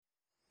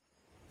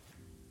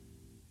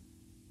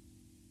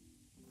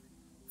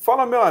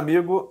Fala, meu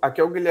amigo,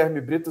 aqui é o Guilherme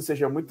Brito,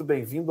 seja muito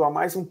bem-vindo a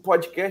mais um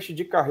podcast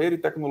de carreira e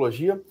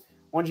tecnologia,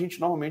 onde a gente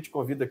normalmente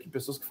convida aqui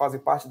pessoas que fazem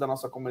parte da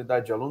nossa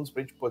comunidade de alunos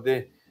para a gente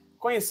poder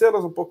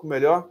conhecê-las um pouco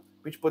melhor,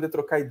 para a gente poder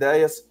trocar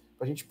ideias,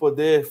 para a gente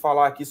poder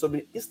falar aqui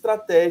sobre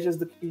estratégias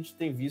do que a gente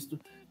tem visto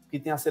que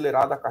tem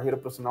acelerado a carreira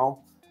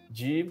profissional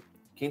de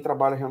quem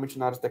trabalha realmente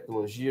na área de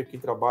tecnologia, quem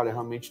trabalha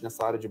realmente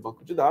nessa área de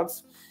banco de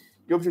dados.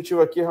 E o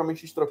objetivo aqui é realmente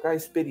a gente trocar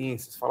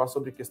experiências, falar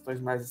sobre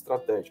questões mais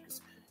estratégicas.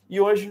 E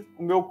hoje,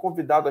 o meu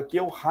convidado aqui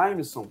é o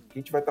Raimison, que a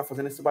gente vai estar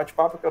fazendo esse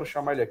bate-papo. Eu quero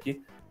chamar ele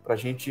aqui para a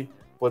gente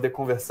poder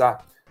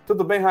conversar.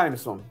 Tudo bem,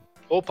 Raimison?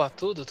 Opa,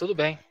 tudo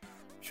bem.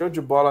 Show de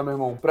bola, meu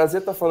irmão.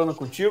 Prazer estar falando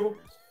contigo.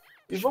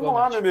 E vamos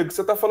lá, meu amigo.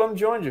 Você está falando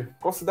de onde?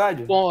 Qual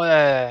cidade? Bom,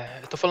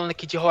 eu tô falando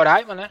aqui de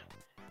Roraima, né?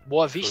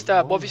 Boa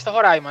Vista,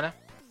 Roraima, né?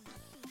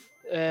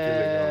 Que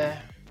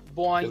legal.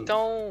 Bom,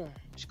 então,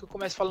 acho que eu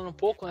começo falando um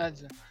pouco, né?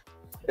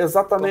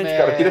 Exatamente,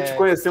 cara. Eu queria te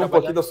conhecer um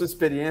pouquinho da sua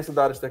experiência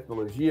da área de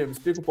tecnologia. Me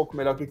explica um pouco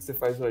melhor o que você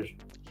faz hoje.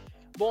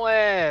 Bom,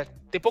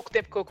 tem pouco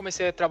tempo que eu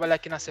comecei a trabalhar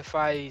aqui na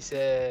Cefaz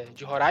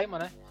de Roraima,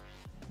 né?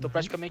 Então,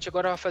 praticamente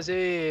agora vai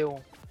fazer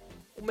um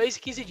mês e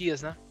 15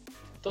 dias, né?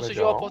 Então,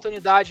 surgiu a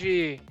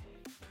oportunidade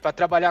para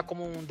trabalhar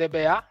como um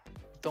DBA.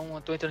 Então,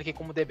 eu tô entrando aqui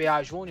como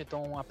DBA Júnior.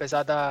 Então,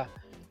 apesar da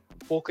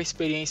pouca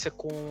experiência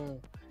com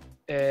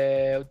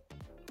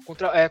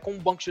um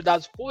banco de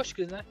dados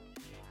Postgres, né?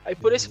 Aí,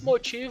 por esse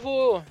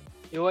motivo,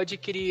 eu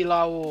adquiri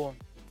lá o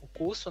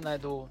curso, né,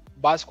 do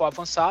básico ao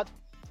avançado.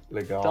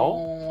 Legal.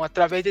 Então,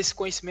 através desse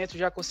conhecimento,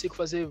 já consigo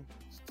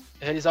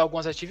realizar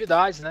algumas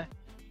atividades, né?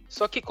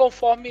 Só que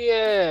conforme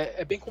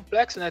é bem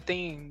complexo, né?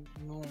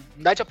 Não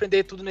dá de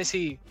aprender tudo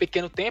nesse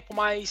pequeno tempo,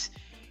 mas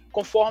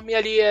conforme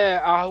ali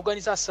a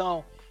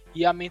organização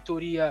e a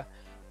mentoria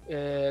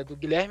do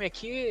Guilherme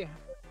aqui,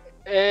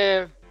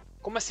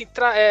 como assim,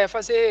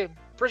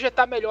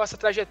 projetar melhor essa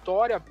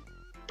trajetória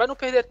para não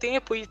perder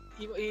tempo e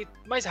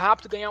mais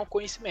rápido ganhar um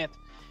conhecimento,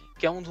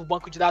 que é um dos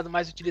bancos de dados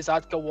mais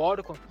utilizados, que é o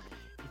Oracle.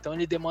 Então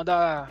ele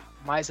demanda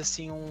mais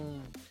assim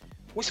um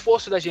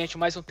esforço da gente,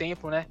 mais um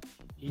tempo, né?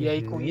 E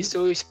aí com isso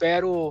eu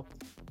espero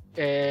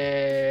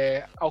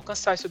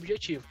alcançar esse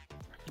objetivo.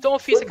 Então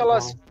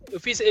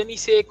eu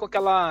iniciei com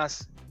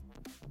aquelas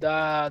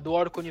do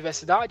Oracle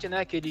Universidade,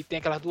 né? Que ele tem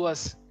aquelas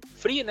duas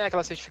free, né?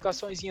 Aquelas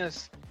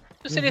certificaçõezinhas,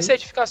 não seria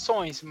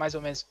certificações mais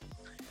ou menos.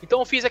 Então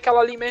eu fiz aquela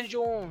ali menos de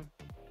um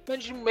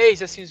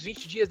mês, assim, uns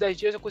 20 dias, 10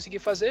 dias eu consegui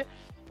fazer,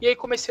 e aí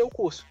comecei o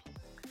curso.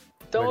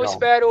 Então Legal. Eu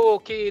espero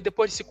que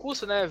depois desse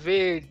curso, né,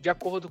 ver de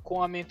acordo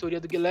com a mentoria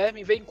do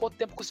Guilherme, ver em quanto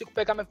tempo eu consigo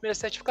pegar minha primeira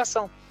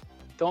certificação.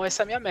 Então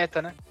essa é a minha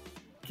meta, né?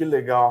 Que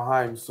legal,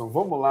 Raimison.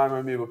 Vamos lá, meu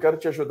amigo. Eu quero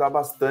te ajudar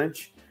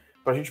bastante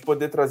para a gente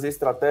poder trazer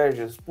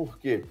estratégias,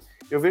 porque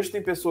eu vejo que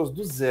tem pessoas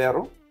do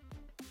zero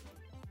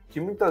que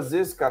muitas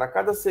vezes, cara, a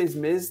cada 6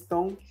 meses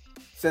estão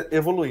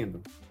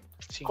evoluindo.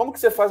 Sim. Como que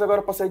você faz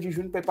agora para sair de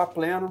junho para ir para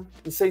pleno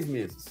em 6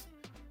 meses?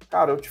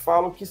 Cara, eu te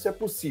falo que isso é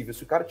possível.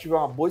 Se o cara tiver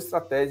uma boa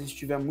estratégia, se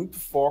tiver muito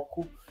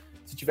foco,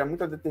 se tiver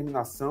muita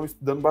determinação,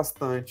 estudando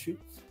bastante,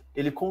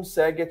 ele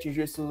consegue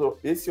atingir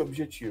esse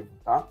objetivo,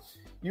 tá?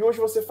 E hoje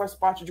você faz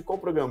parte de qual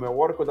programa? É o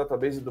Oracle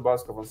Database do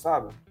Básico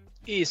Avançado?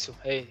 Isso,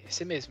 é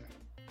esse mesmo.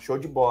 Show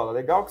de bola.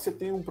 Legal que você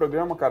tem um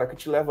programa, cara, que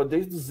te leva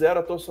desde o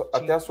zero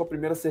até a sua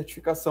primeira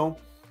certificação.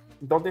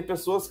 Então tem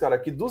pessoas, cara,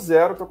 que do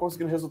zero estão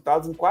conseguindo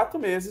resultados em 4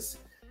 meses,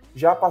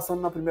 já passando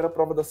na primeira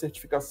prova da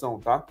certificação,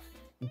 tá?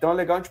 Então é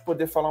legal a gente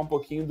poder falar um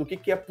pouquinho do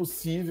que é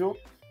possível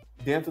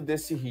dentro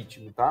desse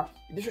ritmo, tá?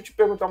 E deixa eu te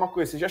perguntar uma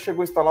coisa, você já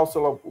chegou a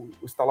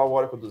instalar o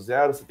Oracle do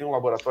zero? Você tem um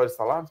laboratório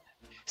instalado?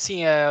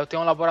 Sim, eu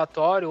tenho um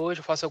laboratório,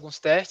 hoje eu faço alguns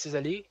testes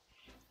ali,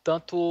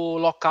 tanto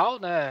local,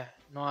 né,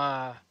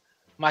 numa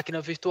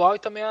máquina virtual e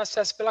também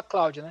acesso pela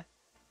cloud, né?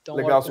 Então,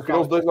 legal, você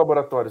criou os 2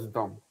 laboratórios,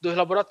 então? 2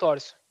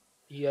 laboratórios.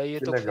 E aí eu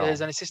estou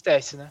realizando esses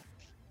testes, né?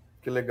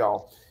 Que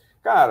legal.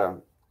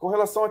 Cara, com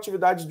relação à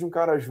atividade de um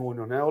cara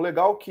júnior, né? O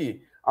legal é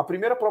que a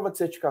primeira prova de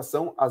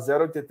certificação, a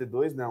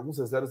 082, né?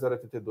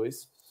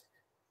 10082,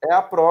 é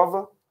a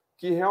prova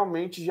que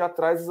realmente já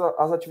traz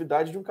as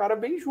atividades de um cara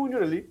bem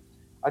júnior ali.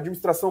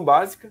 Administração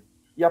básica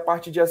e a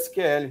parte de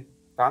SQL,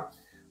 tá?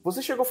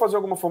 Você chegou a fazer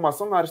alguma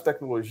formação na área de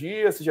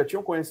tecnologia? Você já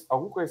tinha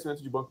algum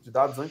conhecimento de banco de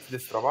dados antes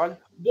desse trabalho?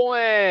 Bom,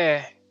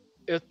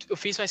 eu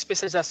fiz uma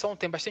especialização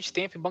tem bastante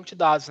tempo em banco de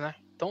dados, né?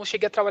 Então eu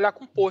cheguei a trabalhar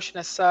com post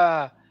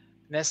nessa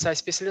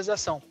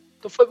especialização.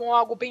 Então foi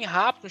algo bem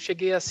rápido, não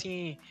cheguei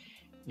assim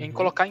em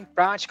colocar em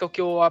prática o que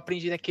eu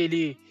aprendi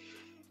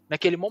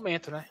naquele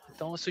momento, né?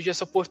 Então surgiu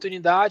essa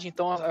oportunidade,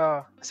 então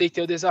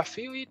aceitei o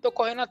desafio e estou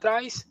correndo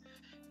atrás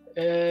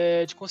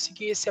de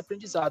conseguir esse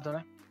aprendizado,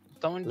 né?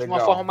 Então, de uma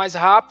forma mais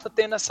rápida,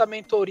 tendo essa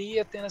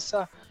mentoria,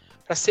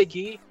 para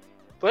seguir,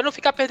 para não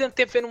ficar perdendo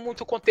tempo vendo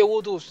muito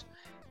conteúdos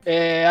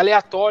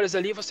aleatórios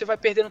ali, você vai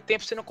perdendo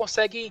tempo, você não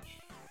consegue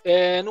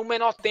no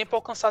menor tempo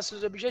alcançar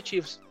seus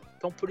objetivos.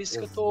 Então, por isso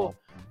que eu estou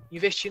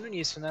investindo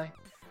nisso, né?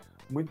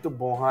 Muito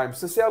bom, Raimon.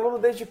 Você é aluno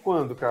desde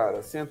quando,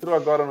 cara? Você entrou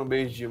agora no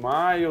mês de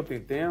maio, tem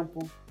tempo?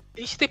 A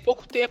gente tem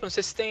pouco tempo, não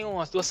sei se tem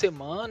umas 2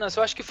 semanas.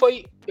 Eu acho que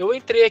foi. Eu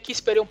entrei aqui,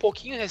 esperei um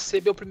pouquinho,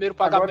 recebi o primeiro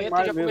pagamento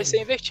e já comecei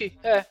a investir.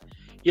 E aí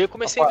eu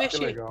comecei a investir.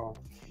 Que legal.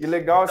 E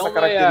legal Então, essa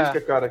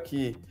característica, cara,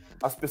 que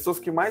as pessoas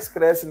que mais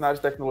crescem na área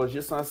de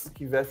tecnologia são essas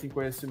que investem em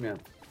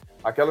conhecimento.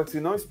 Aquelas que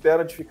não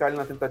esperam de ficar ali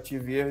na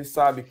tentativa e erro e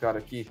sabe, cara,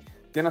 que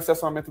tendo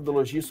acesso a uma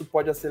metodologia, isso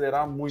pode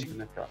acelerar muito,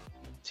 né, cara?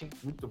 Sim.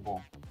 Muito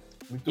bom.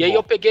 E aí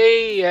eu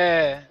peguei,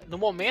 no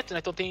momento, né,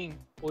 então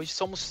hoje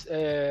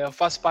eu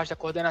faço parte da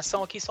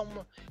coordenação aqui,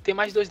 tem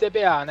mais de 2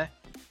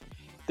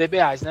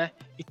 DBAs, né?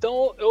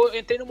 Então eu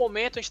entrei no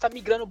momento, a gente está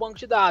migrando o banco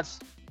de dados.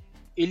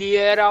 Ele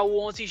era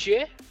o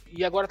 11G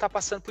e agora está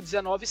passando para o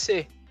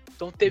 19C.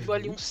 Então teve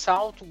ali um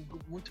salto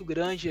muito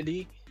grande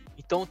ali.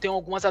 Então tem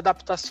algumas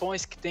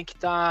adaptações que tem que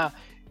estar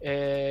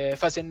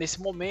fazendo nesse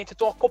momento.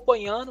 Estou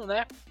acompanhando,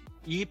 né?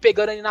 E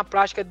pegando ali na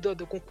prática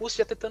do concurso,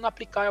 já tentando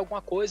aplicar em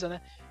alguma coisa,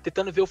 né?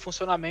 Tentando ver o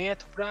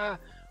funcionamento para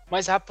o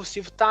mais rápido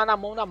possível estar na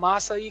mão na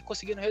massa e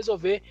conseguindo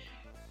resolver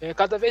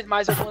cada vez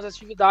mais algumas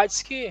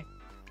atividades que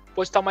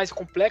pode estar mais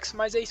complexo,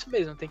 mas é isso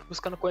mesmo. Tem que ir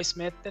buscando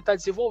conhecimento e tentar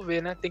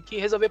desenvolver, né? Tem que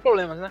resolver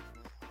problemas, né?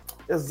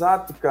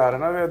 Exato, cara.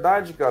 Na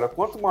verdade, cara,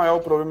 quanto maior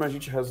o problema a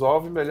gente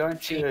resolve, melhor a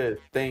gente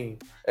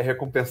é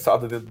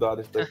recompensado dentro da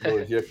área de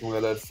tecnologia com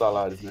melhores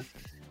salários, né?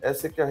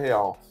 Essa é que é a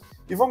real.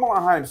 E vamos lá,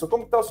 Raimison,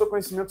 como está o seu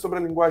conhecimento sobre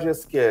a linguagem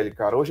SQL,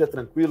 cara? Hoje é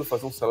tranquilo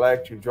fazer um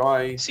select, um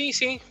join?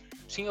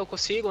 Sim, eu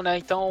consigo, né?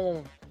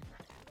 Então,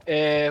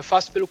 eu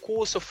faço pelo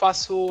curso, eu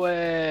faço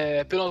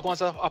pelas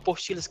algumas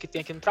apostilas que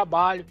tem aqui no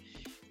trabalho.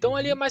 Então,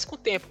 ali é mais com o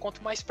tempo.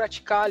 Quanto mais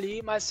praticar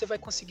ali, mais você vai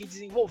conseguir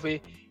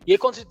desenvolver. E aí,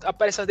 quando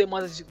aparecem as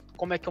demandas de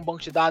como é que é um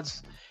banco de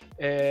dados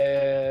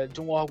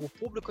de um órgão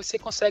público, você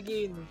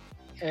consegue,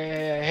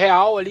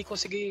 real ali,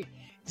 conseguir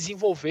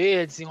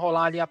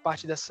desenrolar ali a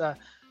parte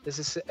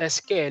desses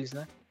SQLs,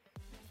 né?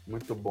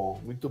 Muito bom,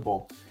 muito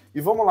bom. E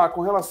vamos lá,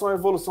 com relação à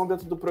evolução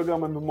dentro do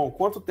programa, meu irmão,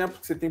 quanto tempo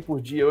que você tem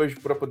por dia hoje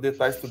para poder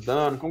estar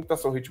estudando? Como está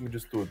seu ritmo de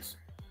estudos?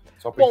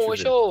 Bom,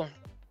 hoje eu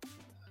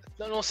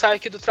não saio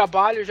aqui do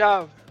trabalho,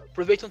 já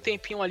aproveito um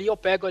tempinho ali, eu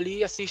pego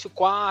ali, assisto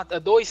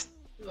 2,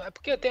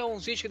 porque tem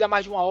uns vídeos que dá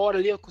mais de 1 hora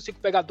ali, eu consigo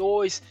pegar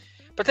 2,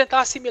 para tentar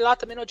assimilar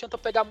também, não adianta eu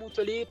pegar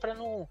muito ali, para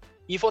não...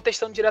 E vou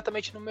testando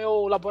diretamente no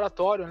meu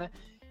laboratório, né?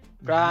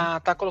 Para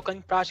estar colocando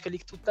em prática ali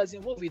que tudo está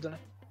desenvolvido, né?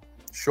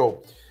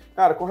 Show.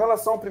 Cara, com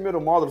relação ao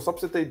primeiro módulo, só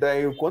para você ter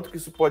ideia o quanto que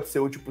isso pode ser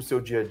útil para o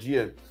seu dia a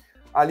dia,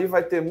 ali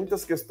vai ter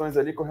muitas questões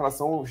ali com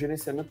relação ao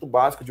gerenciamento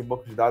básico de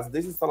banco de dados,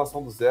 desde a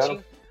instalação do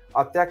zero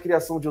até a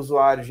criação de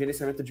usuários,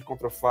 gerenciamento de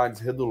controfiles,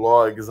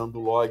 redulogs,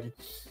 andulog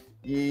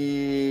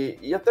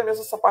e até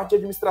mesmo essa parte de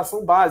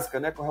administração básica,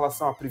 né, com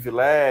relação a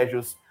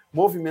privilégios,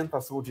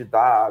 movimentação de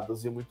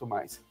dados e muito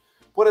mais.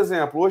 Por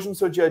exemplo, hoje no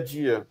seu dia a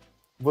dia,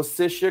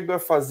 você chega a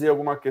fazer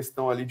alguma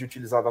questão ali de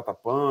utilizar data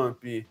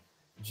pump,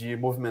 de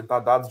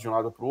movimentar dados de um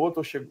lado para o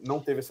outro, ou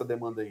não teve essa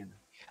demanda ainda?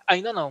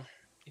 Ainda não.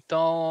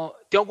 Então,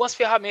 tem algumas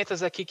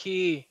ferramentas aqui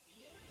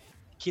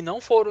que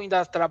não foram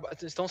ainda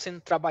estão sendo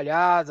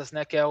trabalhadas,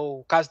 né? Que é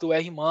o caso do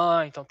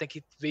Raimison, então tem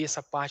que ver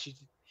essa parte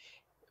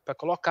para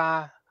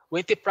colocar. O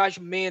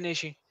Enterprise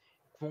Manager,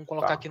 vamos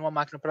colocar aqui numa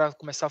máquina para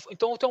começar.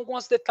 Então, tem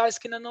alguns detalhes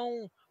que ainda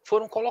não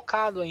foram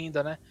colocados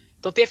ainda, né?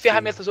 Então, tem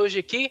ferramentas hoje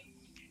aqui,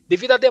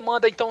 devido à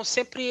demanda, então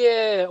sempre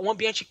é um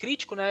ambiente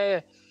crítico,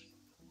 né?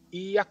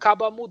 E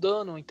acaba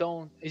mudando.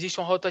 Então, existe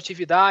uma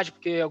rotatividade,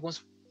 porque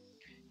alguns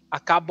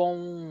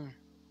acabam,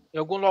 em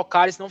alguns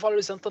locais, não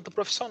valorizando tanto o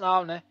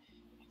profissional, né?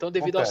 Então,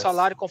 devido ao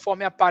salário,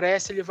 conforme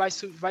aparece, ele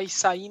vai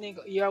saindo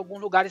e em alguns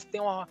lugares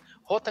tem uma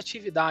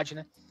rotatividade,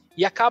 né?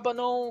 E acaba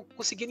não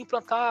conseguindo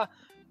implantar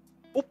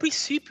o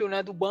princípio,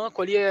 né, do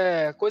banco ali,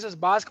 coisas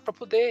básicas para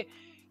poder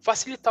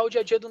facilitar o dia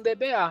a dia de um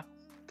DBA.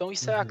 Então,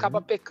 isso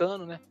acaba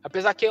pecando, né?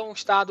 Apesar que é um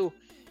estado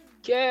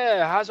que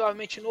é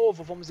razoavelmente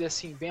novo, vamos dizer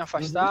assim, bem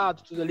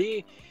afastado, tudo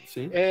ali.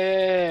 Sim.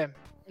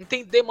 Não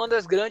tem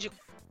demandas grandes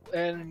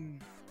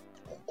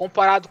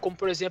comparado com,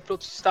 por exemplo,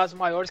 outros estados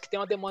maiores que tem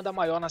uma demanda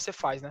maior na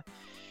Cefaz, né?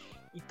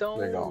 Então,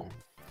 legal.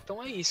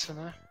 Então é isso,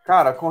 né?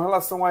 Cara, com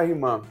relação ao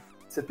Raimison,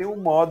 você tem um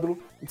módulo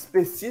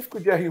específico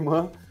de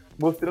Raimison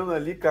mostrando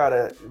ali,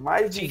 cara,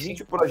 mais de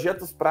 20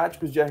 projetos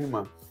práticos de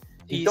Raimison.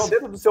 Então,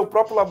 dentro do seu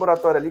próprio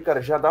laboratório ali,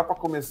 cara, já dá para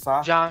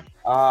começar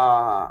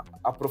a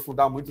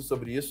aprofundar muito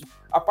sobre isso.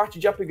 A parte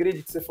de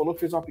upgrade que você falou, que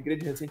fez um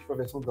upgrade recente para a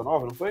versão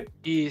 19, não foi?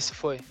 Isso,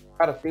 foi.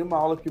 Cara, tem uma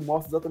aula que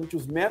mostra exatamente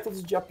os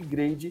métodos de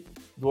upgrade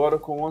do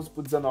Oracle 11 para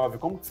o 19.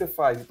 Como que você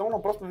faz? Então, na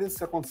próxima vez que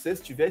isso acontecer,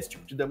 se tiver esse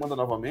tipo de demanda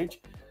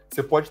novamente,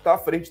 você pode estar à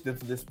frente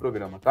dentro desse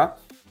programa, tá?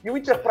 E o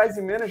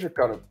Enterprise Manager,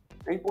 cara,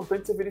 é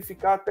importante você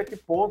verificar até que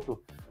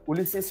ponto o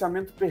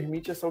licenciamento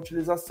permite essa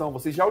utilização.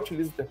 Você já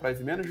utiliza o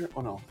Enterprise Manager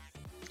ou não?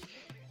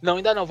 Não,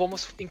 ainda não,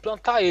 vamos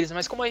implantar eles,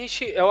 mas como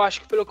eu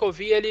acho que pelo que eu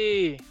vi,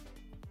 ele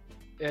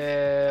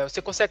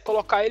você consegue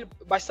colocar ele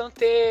bastante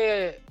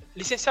ter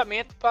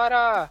licenciamento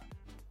para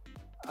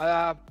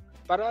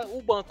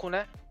o banco,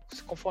 né?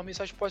 Conforme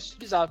isso a gente pode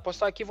utilizar. Posso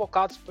estar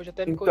equivocado, você pode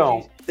até me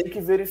corrigir. Então, tem que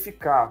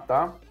verificar,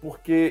 tá?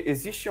 Porque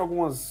existem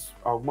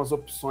algumas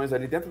opções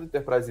ali dentro do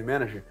Enterprise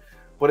Manager.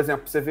 Por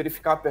exemplo, você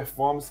verificar a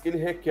performance, que ele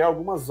requer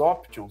algumas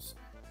options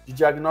de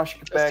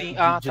Diagnostic Pack,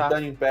 Assim, de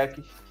Dunning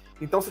Pack.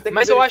 Então você tem que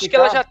Mas verificar...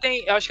 eu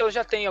acho que ela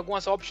já tem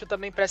algumas options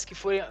também, parece que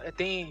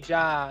tem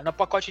já no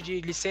pacote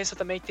de licença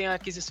também tem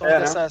aquisições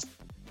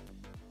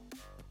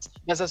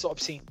dessas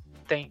options, sim,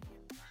 tem.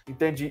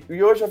 Entendi.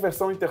 E hoje a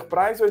versão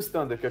Enterprise ou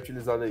Standard que é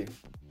utilizada aí?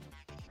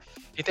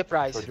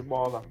 Enterprise. Show de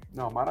bola.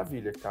 Não,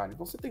 maravilha, cara.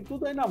 Então você tem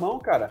tudo aí na mão,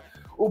 cara.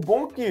 O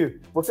bom é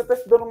que você tá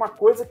estudando uma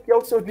coisa que é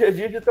o seu dia a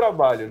dia de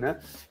trabalho, né?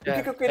 E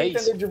o que eu queria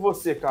entender de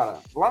você, cara?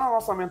 Lá na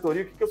nossa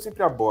mentoria, o que eu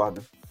sempre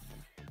abordo?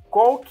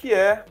 Qual que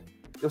é...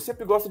 Eu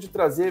sempre gosto de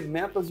trazer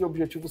metas e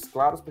objetivos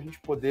claros para a gente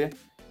poder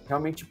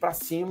realmente ir para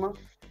cima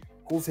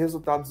com os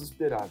resultados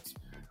esperados.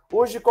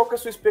 Hoje, qual que é a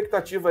sua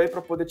expectativa aí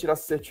para poder tirar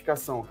essa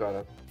certificação,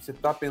 cara? Você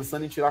está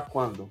pensando em tirar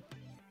quando?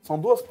 São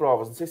 2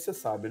 provas, não sei se você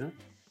sabe, né?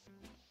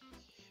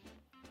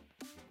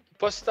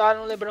 Posso estar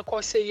não lembrando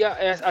qual seria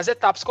as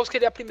etapas. Qual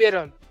seria a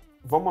primeira?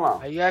 Vamos lá.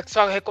 Aí é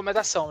só a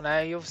recomendação,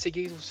 né? E eu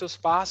segui os seus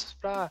passos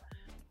para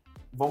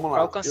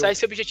alcançar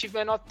esse objetivo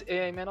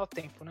em menor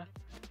tempo, né?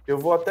 Eu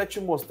vou até te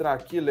mostrar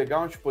aqui,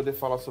 legal a gente poder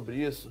falar sobre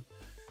isso,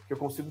 que eu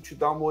consigo te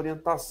dar uma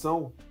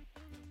orientação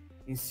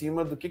em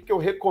cima do que eu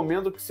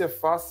recomendo que você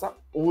faça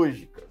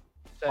hoje, cara.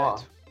 Certo. Ó,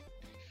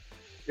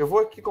 eu vou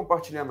aqui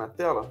compartilhar minha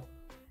tela.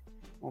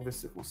 Vamos ver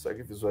se você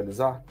consegue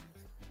visualizar.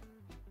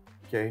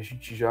 Que aí a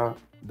gente já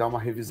dá uma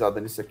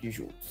revisada nisso aqui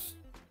juntos.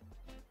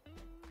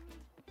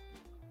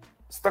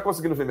 Você está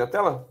conseguindo ver minha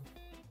tela?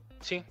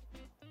 Sim.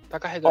 Tá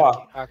carregando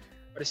aqui.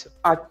 Apareceu.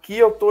 Aqui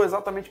eu estou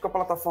exatamente com a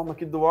plataforma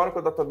aqui do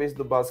Oracle Database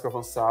do Básico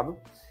Avançado.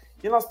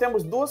 E nós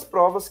temos 2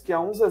 provas, que é a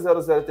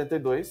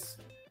 1Z0082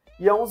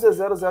 e a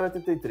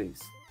 1Z0083.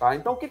 Tá?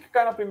 Então, o que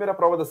cai na primeira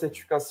prova da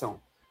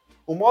certificação?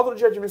 O módulo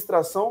de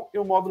administração e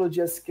o módulo de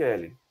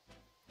SQL.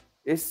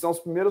 Esses são os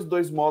primeiros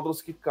 2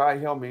 módulos que caem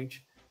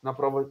realmente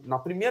na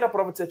primeira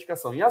prova de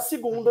certificação. E a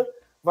segunda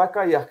vai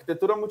cair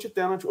arquitetura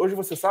multitenant. Hoje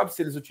você sabe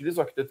se eles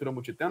utilizam arquitetura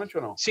multitenant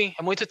ou não? Sim,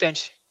 é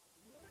multitenant.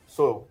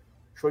 Show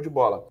de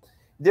bola.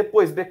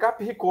 Depois,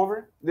 Backup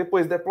Recover.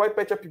 Depois, Deploy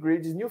Patch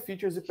Upgrades, New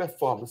Features e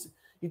Performance.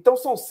 Então,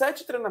 são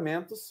 7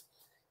 treinamentos.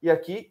 E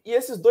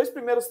esses 2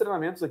 primeiros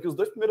treinamentos aqui, os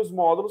 2 primeiros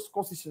módulos,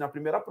 consistem na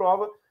primeira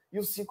prova e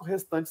os 5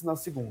 restantes na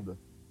segunda,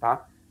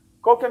 tá?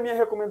 Qual que é a minha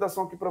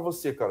recomendação aqui para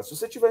você, cara? Se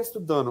você estiver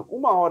estudando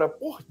 1 hora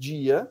por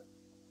dia,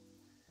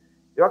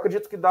 eu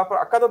acredito que dá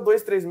para... A cada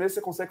 2, 3 meses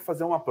você consegue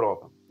fazer uma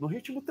prova. No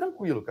ritmo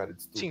tranquilo, cara,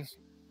 de estudos.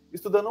 Sim.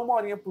 Estudando 1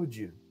 horinha por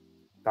dia,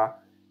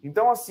 tá?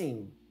 Então,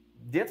 assim...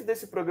 Dentro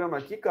desse programa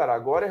aqui, cara,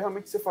 agora é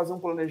realmente você fazer um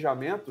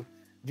planejamento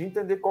de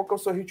entender qual que é o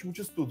seu ritmo de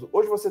estudo.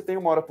 Hoje você tem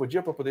 1 hora por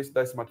dia para poder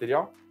estudar esse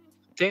material?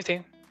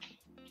 Tem.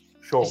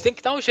 Show. A gente tem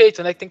que dar um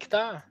jeito, né? Tem que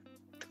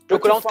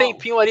procurar um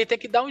tempinho ali, tem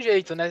que dar um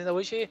jeito, né?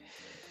 Hoje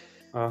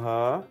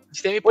a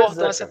gente tem uma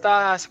importância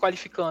estar se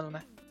qualificando,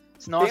 né?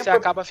 Senão você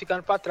acaba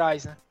ficando para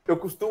trás, né? Eu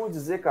costumo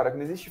dizer, cara, que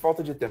não existe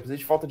falta de tempo,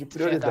 existe falta de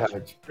prioridade.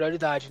 Verdade.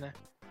 Prioridade, né?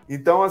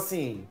 Então,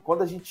 assim,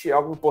 quando a gente é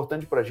algo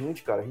importante pra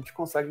gente, cara, a gente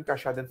consegue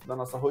encaixar dentro da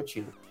nossa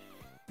rotina.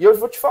 E eu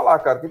vou te falar,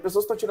 cara, tem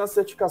pessoas que estão tirando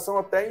certificação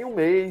até em 1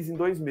 mês, em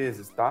 2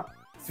 meses, tá?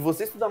 Se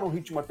você estudar num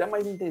ritmo até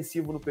mais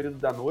intensivo no período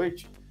da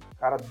noite,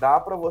 cara, dá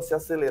para você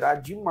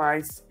acelerar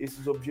demais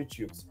esses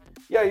objetivos.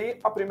 E aí,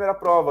 a primeira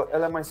prova,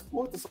 ela é mais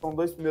curta, são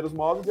 2 primeiros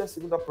módulos, e a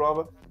segunda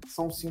prova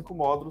são 5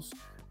 módulos.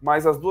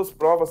 Mas as 2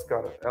 provas,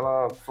 cara,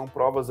 elas são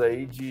provas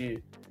aí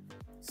de...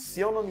 Se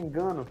eu não me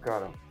engano,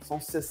 cara,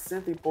 são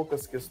 60 e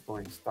poucas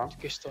questões, tá?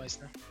 Questões,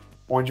 né?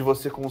 Onde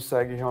você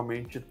consegue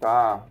realmente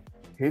estar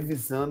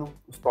revisando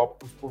os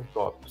tópicos por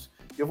tópicos.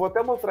 Eu vou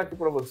até mostrar aqui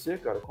para você,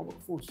 cara, como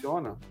que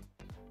funciona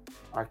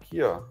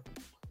aqui, ó,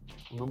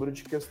 o número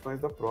de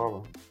questões da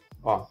prova.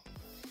 Ó,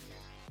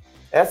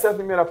 essa é a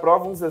primeira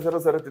prova,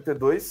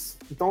 1Z0082.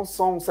 Então,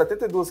 são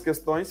 72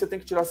 questões, você tem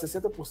que tirar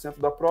 60%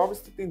 da prova e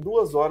você tem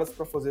 2 horas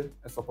para fazer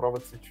essa prova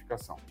de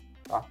certificação,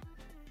 tá?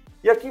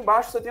 E aqui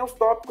embaixo você tem os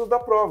tópicos da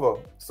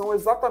prova. São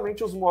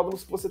exatamente os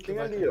módulos que você tem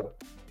ali, ó.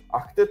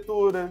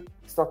 Arquitetura,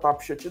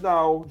 Startup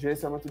Shutdown,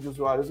 gerenciamento de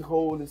usuários e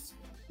roles,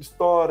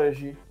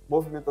 storage,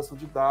 movimentação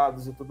de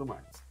dados e tudo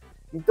mais.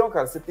 Então,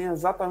 cara, você tem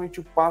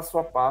exatamente o passo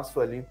a passo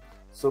ali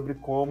sobre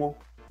como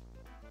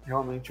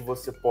realmente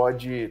você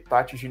pode estar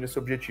atingindo esse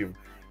objetivo.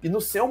 E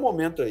no seu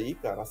momento aí,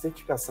 cara, a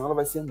certificação ela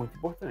vai ser muito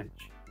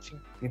importante.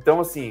 Sim. Então,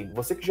 assim,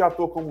 você que já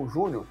atua como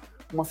júnior,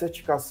 uma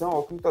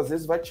certificação, muitas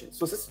vezes vai te... Se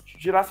você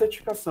tirar a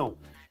certificação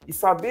e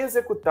saber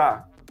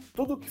executar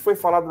tudo o que foi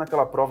falado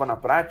naquela prova na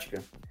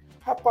prática,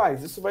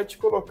 rapaz, isso vai te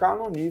colocar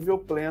no nível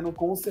pleno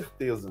com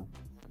certeza.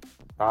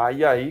 Tá?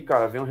 E aí,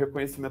 cara, vem um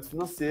reconhecimento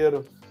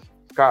financeiro.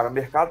 Cara, o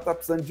mercado tá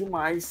precisando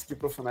demais de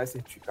profissionais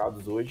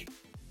certificados hoje,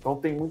 então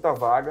tem muita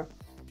vaga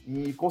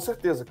e com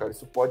certeza, cara,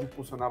 isso pode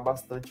impulsionar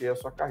bastante aí a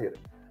sua carreira.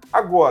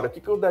 Agora, o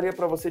que eu daria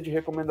para você de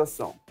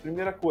recomendação?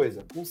 Primeira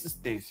coisa,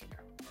 consistência,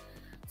 cara.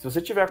 Se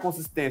você tiver a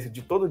consistência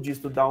de todo dia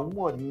estudar 1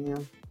 horinha,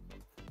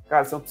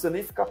 cara, você não precisa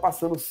nem ficar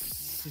fazendo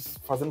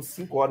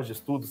 5 horas de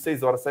estudo,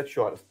 6 horas, 7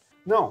 horas.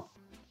 Não.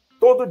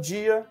 Todo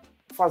dia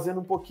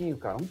fazendo um pouquinho,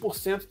 cara.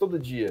 1% todo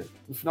dia.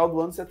 No final do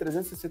ano, você é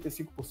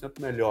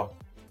 365% melhor,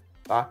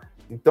 tá?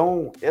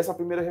 Então, essa é a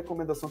primeira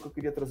recomendação que eu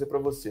queria trazer para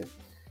você.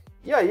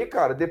 E aí,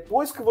 cara,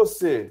 depois que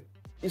você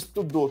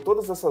estudou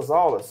todas essas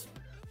aulas,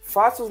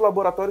 faça os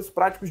laboratórios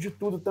práticos de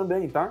tudo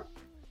também, tá?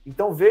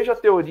 Então veja a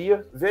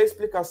teoria, vê a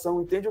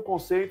explicação, entende o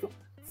conceito,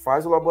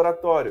 faz o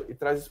laboratório e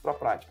traz isso para a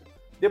prática.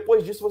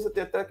 Depois disso, você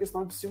tem até a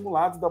questão de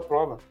simulados da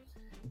prova.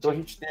 Então a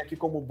gente tem aqui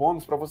como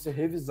bônus para você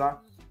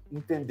revisar,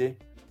 entender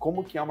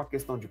como que é uma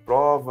questão de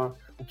prova,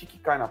 o que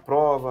cai na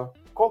prova,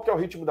 qual que é o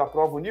ritmo da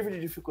prova, o nível de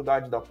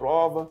dificuldade da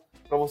prova,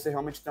 para você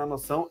realmente ter uma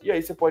noção. E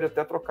aí você pode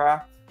até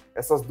trocar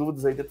essas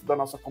dúvidas aí dentro da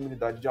nossa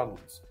comunidade de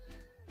alunos.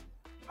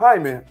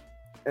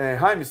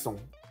 Raimison,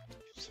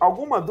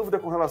 alguma dúvida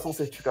com relação à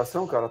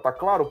certificação, cara? Tá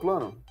claro o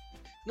plano?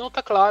 Não,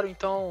 tá claro.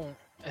 Então,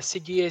 é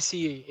seguir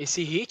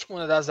esse ritmo,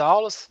 né, das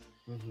aulas,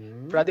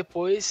 para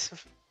depois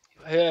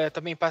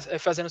também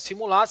fazendo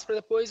simulados, para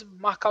depois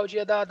marcar o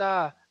dia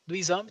do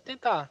exame e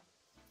tentar.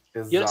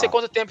 Exato. E eu não sei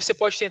quanto tempo você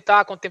pode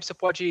tentar, quanto tempo você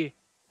pode...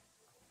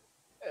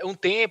 Um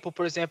tempo,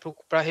 por exemplo,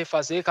 para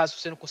refazer, caso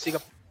você não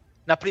consiga...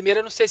 Na primeira,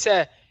 eu não sei se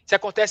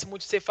acontece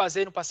muito você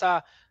fazer, não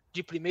passar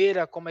de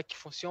primeira, como é que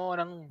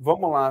funciona. Não...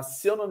 Vamos lá,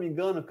 se eu não me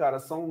engano, cara,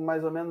 são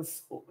mais ou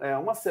menos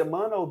uma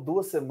semana ou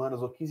 2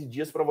 semanas ou 15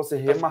 dias para você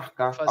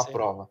remarcar a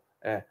prova.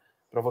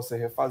 Para você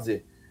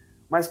refazer.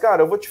 Mas,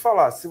 cara, eu vou te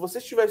falar, se você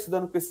estiver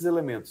estudando com esses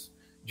elementos,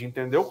 de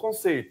entender o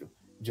conceito,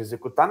 de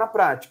executar na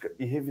prática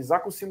e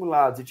revisar com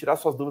simulados e tirar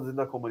suas dúvidas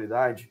dentro da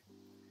comunidade,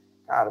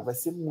 cara, vai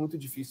ser muito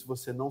difícil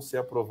você não ser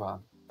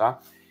aprovado, tá?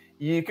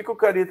 E o que eu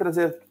queria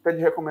trazer de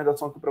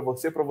recomendação aqui para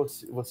você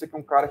que é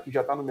um cara que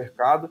já está no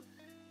mercado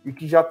e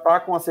que já está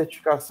com a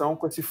certificação,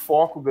 com esse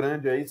foco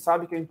grande aí,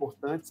 sabe que é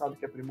importante, sabe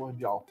que é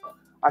primordial.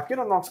 Aqui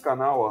no nosso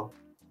canal, ó,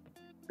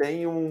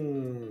 tem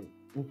um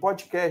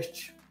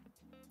podcast,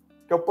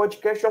 que é o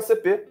podcast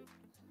OCP.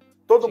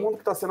 Todo mundo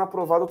que está sendo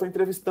aprovado eu estou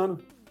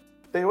entrevistando.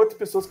 Tem outras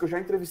pessoas que eu já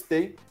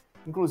entrevistei,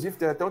 inclusive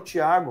tem até o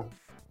Thiago,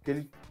 que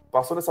ele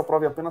passou nessa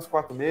prova em apenas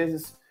 4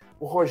 meses.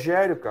 O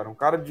Rogério, cara, um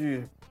cara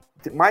de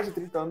mais de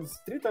 30 anos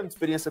de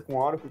experiência com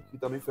Oracle, que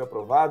também foi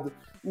aprovado.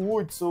 O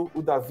Hudson,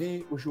 o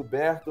Davi, o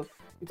Gilberto.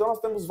 Então nós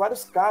temos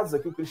vários casos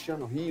aqui, o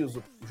Cristiano Rios,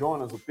 o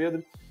Jonas, o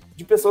Pedro,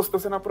 de pessoas que estão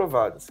sendo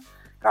aprovadas.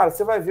 Cara,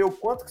 você vai ver o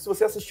quanto que se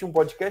você assistir um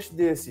podcast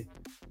desse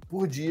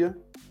por dia,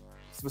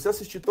 se você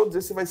assistir todos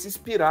esses, você vai se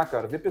inspirar,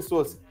 cara. Ver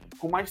pessoas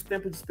com mais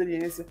tempo de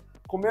experiência,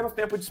 com menos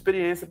tempo de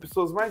experiência,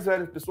 pessoas mais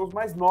velhas, pessoas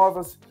mais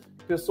novas,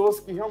 pessoas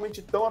que realmente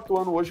estão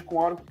atuando hoje com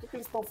Oracle, o que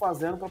eles estão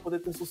fazendo para poder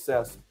ter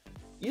sucesso.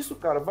 Isso,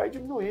 cara, vai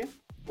diminuir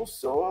o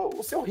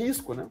seu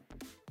risco, né?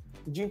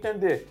 De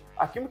entender.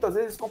 Aqui, muitas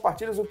vezes,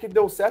 compartilham o que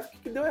deu certo e o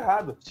que deu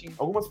errado. Sim.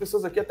 Algumas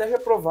pessoas aqui até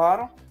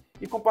reprovaram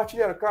e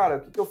compartilharam. Cara,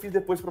 o que eu fiz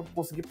depois para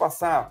conseguir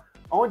passar?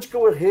 Onde que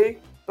eu errei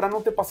para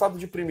não ter passado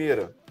de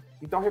primeira?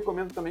 Então, eu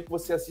recomendo também que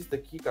você assista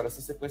aqui, cara,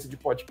 essa sequência de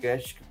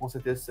podcast, que com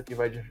certeza isso aqui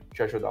vai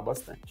te ajudar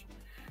bastante.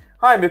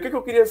 Jaime, o que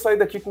eu queria sair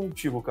daqui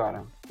contigo,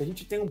 cara? Que a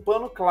gente tem um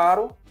plano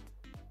claro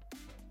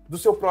do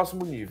seu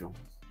próximo nível.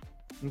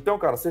 Então,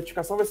 cara, a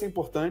certificação vai ser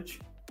importante.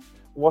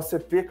 O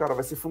OCP, cara,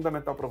 vai ser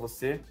fundamental para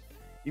você.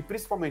 E,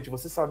 principalmente,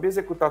 você saber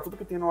executar tudo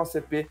que tem no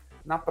OCP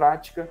na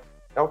prática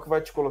é o que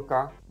vai te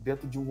colocar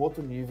dentro de um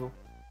outro nível,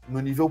 no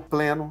nível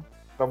pleno,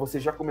 para você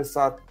já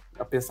começar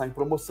a pensar em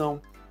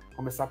promoção,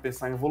 começar a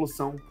pensar em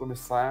evolução,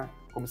 começar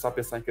a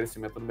pensar em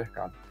crescimento no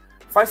mercado.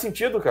 Faz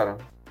sentido, cara?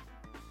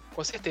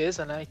 Com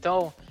certeza, né?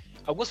 Então,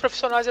 alguns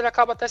profissionais ele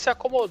acaba até se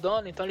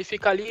acomodando, então ele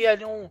fica ali,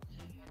 ele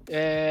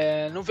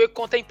não vê o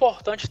quanto é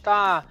importante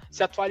estar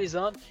se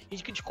atualizando e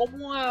de como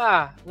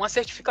uma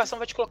certificação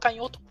vai te colocar em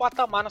outro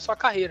patamar na sua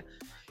carreira.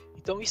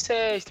 Então isso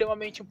é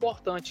extremamente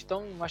importante.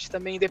 Então acho que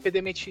também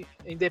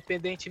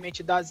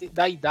independentemente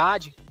da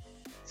idade,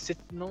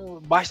 não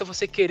basta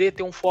você querer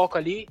ter um foco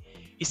ali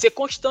e ser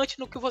constante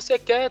no que você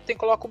quer,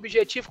 coloca um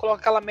objetivo, coloca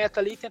aquela meta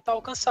ali e tentar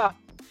alcançar.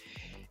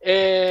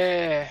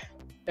 É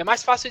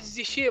mais fácil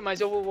desistir,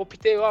 mas eu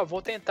optei,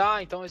 vou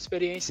tentar, então a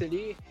experiência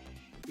ali.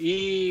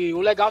 E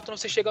o legal é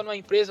você chegar numa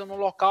empresa, num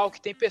local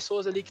que tem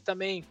pessoas ali que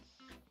também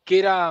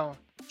queiram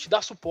te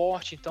dar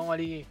suporte, então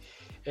ali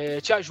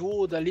te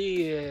ajuda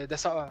ali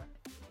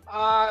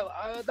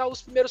a dar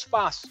os primeiros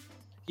passos.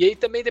 E aí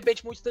também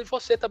depende muito de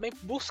você também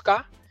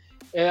buscar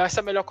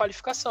essa melhor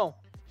qualificação.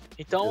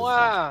 Então,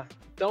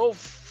 então eu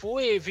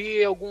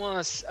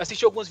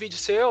assisti alguns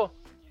vídeos seus,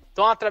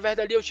 então através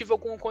dali eu tive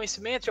algum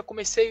conhecimento, já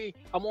comecei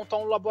a montar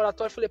um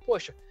laboratório e falei,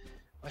 poxa,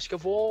 acho que eu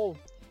vou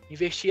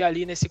investir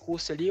ali nesse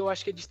curso ali, eu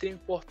acho que é de extrema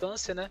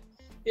importância, né?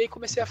 E aí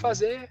comecei a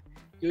fazer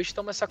e hoje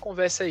estamos nessa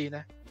conversa aí,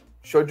 né?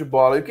 Show de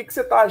bola. E o que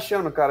você tá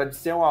achando, cara, de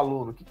ser um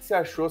aluno? O que você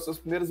achou, suas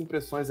primeiras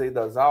impressões aí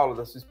das aulas,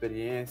 da sua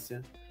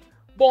experiência?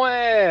 Bom,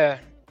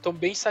 tô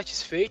bem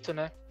satisfeito,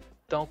 né?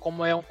 Então,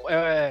 como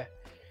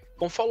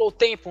como falou o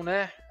tempo,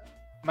 né?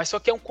 Mas só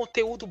que é um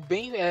conteúdo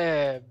bem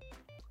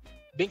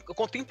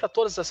contém para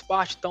todas as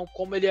partes, então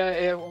como ele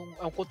é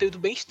um conteúdo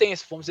bem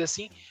extenso, vamos dizer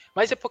assim,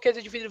 mas é porque é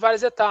dividido em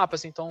várias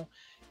etapas, então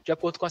de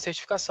acordo com a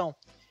certificação.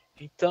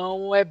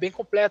 Então é bem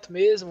completo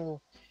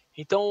mesmo.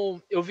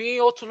 Então eu vi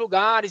em outros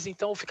lugares,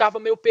 então eu ficava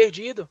meio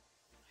perdido,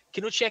 que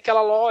não tinha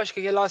aquela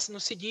lógica, que ela não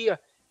seguia.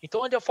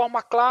 Então de uma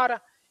forma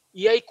clara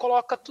e aí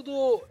coloca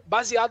tudo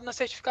baseado nas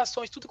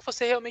certificações, tudo que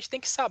você realmente tem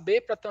que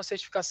saber para ter uma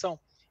certificação.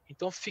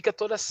 Então fica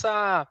toda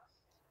essa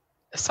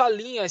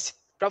linha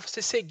para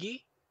você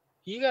seguir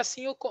e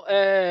assim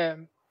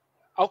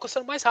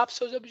alcançando mais rápido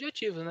seus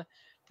objetivos, né?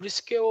 Por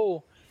isso que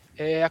eu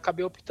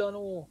acabei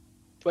optando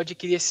por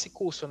adquirir esse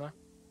curso, né?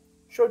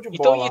 Show de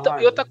Então, bola, e outra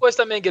Raimison. coisa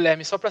também,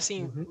 Guilherme, só para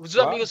assim, os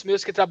Claro. amigos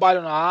meus que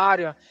trabalham na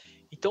área,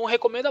 então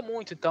recomenda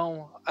muito.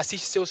 Então,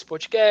 assiste seus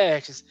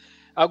podcasts,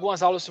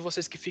 algumas aulas de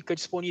vocês que ficam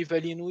disponível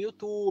ali no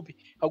YouTube,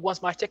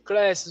 algumas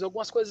masterclasses,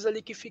 algumas coisas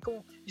ali que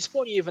ficam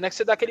disponíveis, né? Que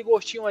você dá aquele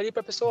gostinho ali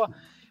para a pessoa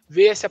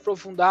ver, se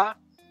aprofundar,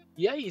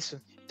 e é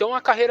isso. Então,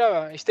 uma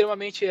carreira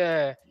extremamente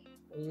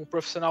um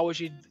profissional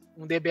hoje,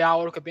 um DBA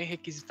Oracle é bem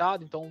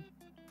requisitado, então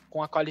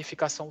com a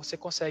qualificação você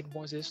consegue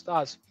bons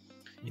resultados.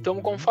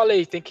 Então, como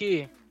falei,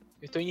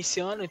 eu estou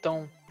iniciando,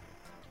 então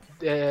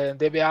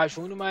DBA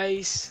Júnior,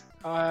 mas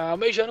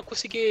almejando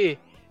conseguir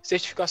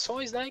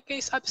certificações, né? E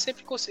quem sabe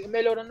sempre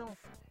melhorando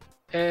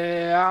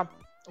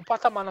um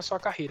patamar na sua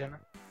carreira, né?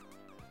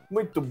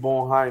 Muito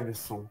bom,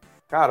 Raimison.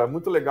 Cara,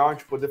 muito legal a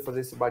gente poder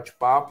fazer esse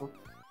bate-papo.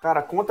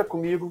 Cara, conta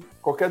comigo.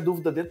 Qualquer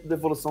dúvida dentro da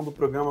evolução do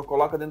programa,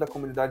 coloca dentro da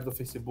comunidade do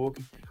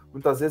Facebook.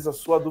 Muitas vezes a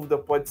sua dúvida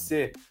pode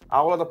ser a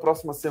aula da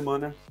próxima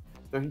semana.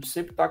 Então a gente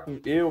sempre está com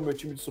meu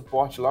time de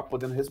suporte lá,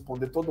 podendo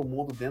responder todo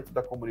mundo dentro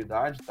da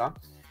comunidade, tá?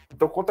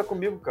 Então conta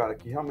comigo, cara,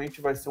 que realmente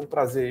vai ser um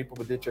prazer aí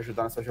poder te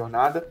ajudar nessa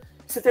jornada.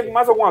 E você tem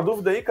mais alguma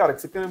dúvida aí, cara, que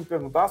você quer me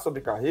perguntar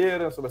sobre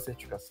carreira, sobre a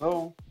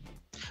certificação?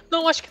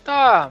 Não, acho que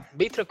tá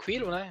bem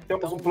tranquilo, né?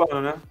 Temos um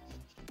plano, né?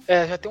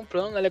 Já tem um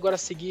plano, né? Agora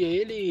seguir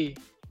ele.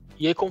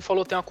 E aí, como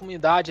falou, tem uma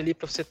comunidade ali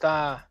para você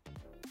estar.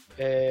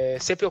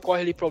 Sempre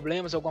ocorre ali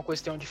problemas, alguma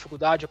coisa tem uma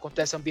dificuldade,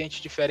 acontece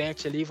ambiente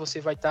diferente ali,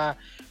 você vai estar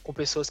com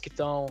pessoas que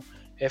estão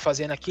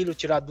fazendo aquilo,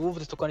 tirar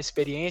dúvidas, tocando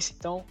experiência,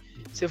 então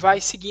você vai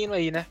seguindo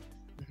aí, né?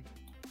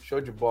 Show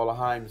de bola,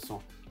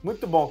 Raimison.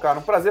 Muito bom, cara.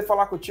 Um prazer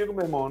falar contigo,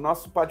 meu irmão.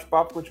 Nosso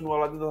bate-papo continua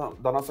lá dentro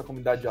da nossa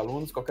comunidade de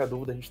alunos. Qualquer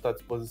dúvida, a gente está à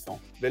disposição.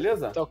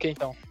 Beleza? Tá ok,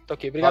 então. Tá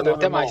ok. Obrigado, Valeu,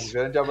 até meu irmão. mais.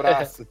 Grande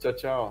abraço. Tchau,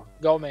 tchau.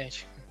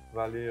 Igualmente.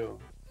 Valeu.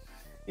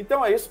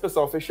 Então é isso,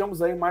 pessoal.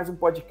 Fechamos aí mais um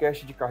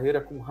podcast de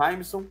carreira com o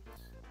Raimison,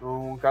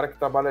 um cara que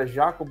trabalha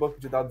já com o banco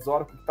de dados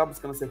Oracle, que está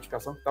buscando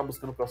certificação, que está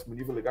buscando o próximo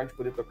nível. Legal de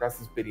poder trocar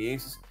essas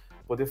experiências,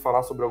 poder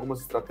falar sobre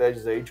algumas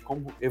estratégias aí de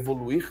como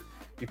evoluir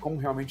e como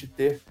realmente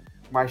ter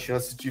mais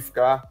chances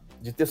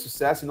de ter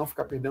sucesso e não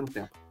ficar perdendo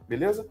tempo.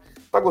 Beleza?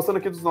 Tá gostando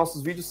aqui dos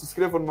nossos vídeos? Se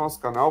inscreva no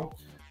nosso canal.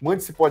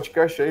 Mande esse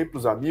podcast aí para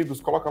os amigos,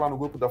 coloca lá no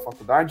grupo da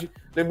faculdade.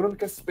 Lembrando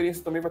que essa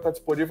experiência também vai estar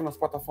disponível nas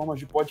plataformas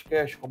de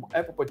podcast, como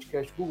Apple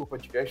Podcast, Google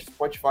Podcast,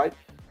 Spotify.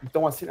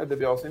 Então assine a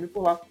DBAUCM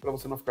por lá, para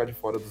você não ficar de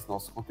fora dos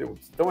nossos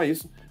conteúdos. Então é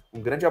isso,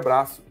 um grande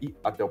abraço e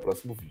até o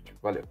próximo vídeo.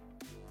 Valeu!